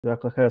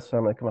Jazakallah khair.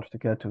 Assalamu alaikum wa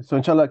rahmatullahi. So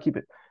inshallah, I'll keep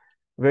it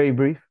very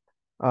brief.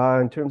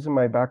 In terms of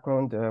my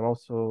background, I'm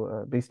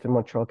also based in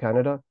Montreal,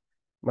 Canada.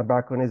 My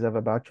background is I have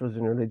a bachelor's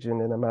in religion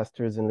and a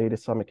master's in late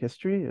Islamic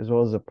history, as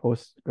well as a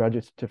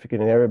postgraduate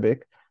certificate in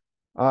Arabic.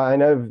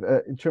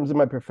 In terms of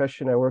my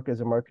profession, I work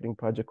as a marketing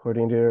project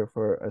coordinator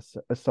for a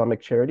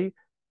Islamic charity,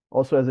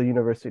 also as a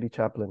university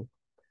chaplain.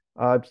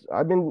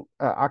 I've been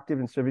active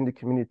in serving the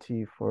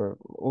community for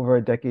over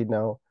a decade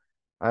now,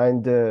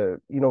 and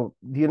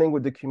dealing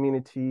with the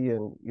community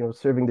and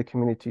serving the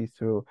community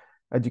through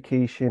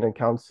education and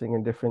counseling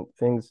and different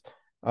things.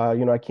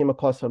 I came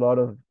across a lot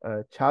of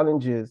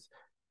challenges,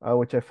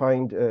 which I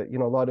find a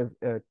lot of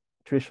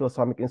traditional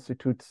Islamic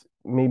institutes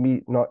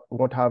maybe not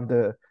won't have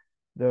the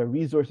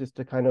resources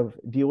to kind of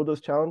deal with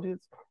those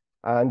challenges.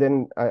 And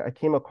then I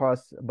came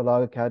across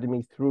Balagh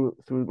Academy through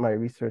my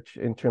research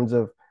in terms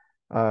of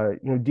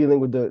dealing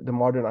with the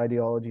modern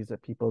ideologies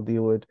that people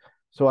deal with.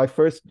 So I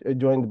first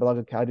joined the Balagh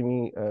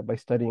Academy by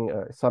studying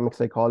Islamic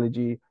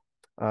psychology,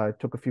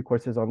 took a few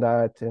courses on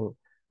that, and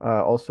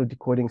also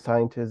decoding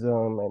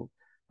scientism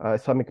and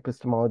Islamic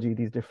epistemology,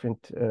 these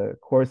different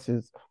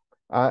courses.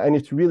 And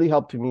it's really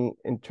helped me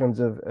in terms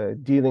of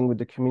dealing with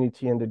the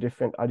community and the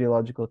different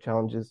ideological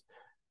challenges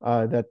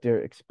that they're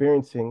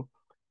experiencing.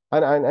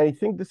 And I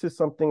think this is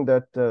something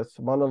that,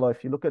 subhanAllah,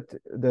 if you look at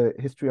the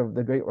history of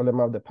the great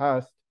ulama of the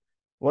past,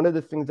 one of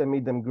the things that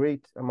made them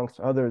great, amongst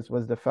others,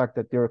 was the fact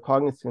that they were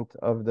cognizant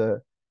of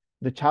the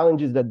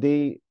challenges that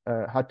they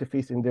had to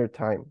face in their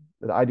time,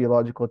 the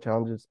ideological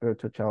challenges,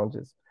 spiritual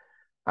challenges.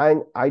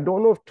 And I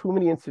don't know of too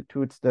many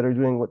institutes that are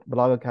doing what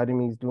Balagh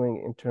Academy is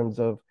doing in terms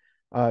of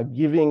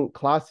giving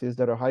classes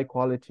that are high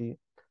quality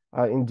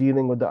in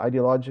dealing with the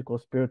ideological,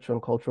 spiritual,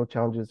 and cultural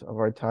challenges of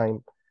our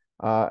time.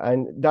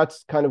 And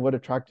that's kind of what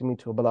attracted me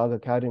to Balagh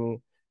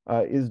Academy,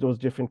 is those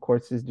different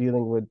courses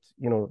dealing with,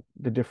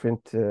 the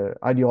different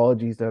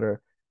ideologies that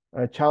are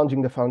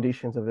challenging the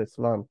foundations of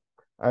Islam.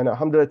 And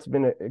alhamdulillah, it's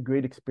been a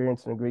great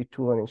experience and a great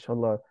tool. And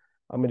inshallah,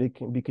 I'm going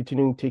to be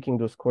continuing taking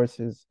those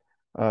courses,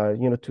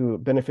 to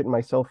benefit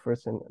myself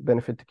first and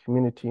benefit the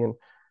community. And,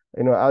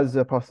 as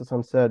the Prophet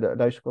said,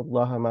 "La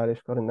yashkurullaha ma la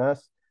yashkurun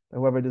nas,"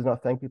 whoever does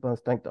not thank people has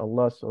thanked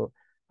Allah. So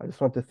I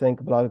just want to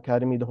thank Balagh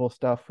Academy, the whole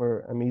staff,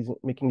 for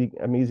making the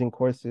amazing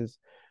courses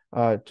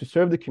to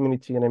serve the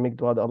community. And I make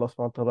dua that Allah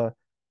subhanahu wa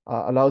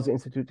ta'ala allows the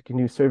institute to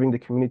continue serving the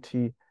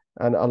community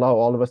and allow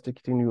all of us to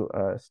continue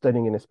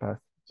studying in His path.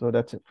 So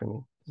that's it for me.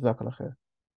 Jazakallah khair.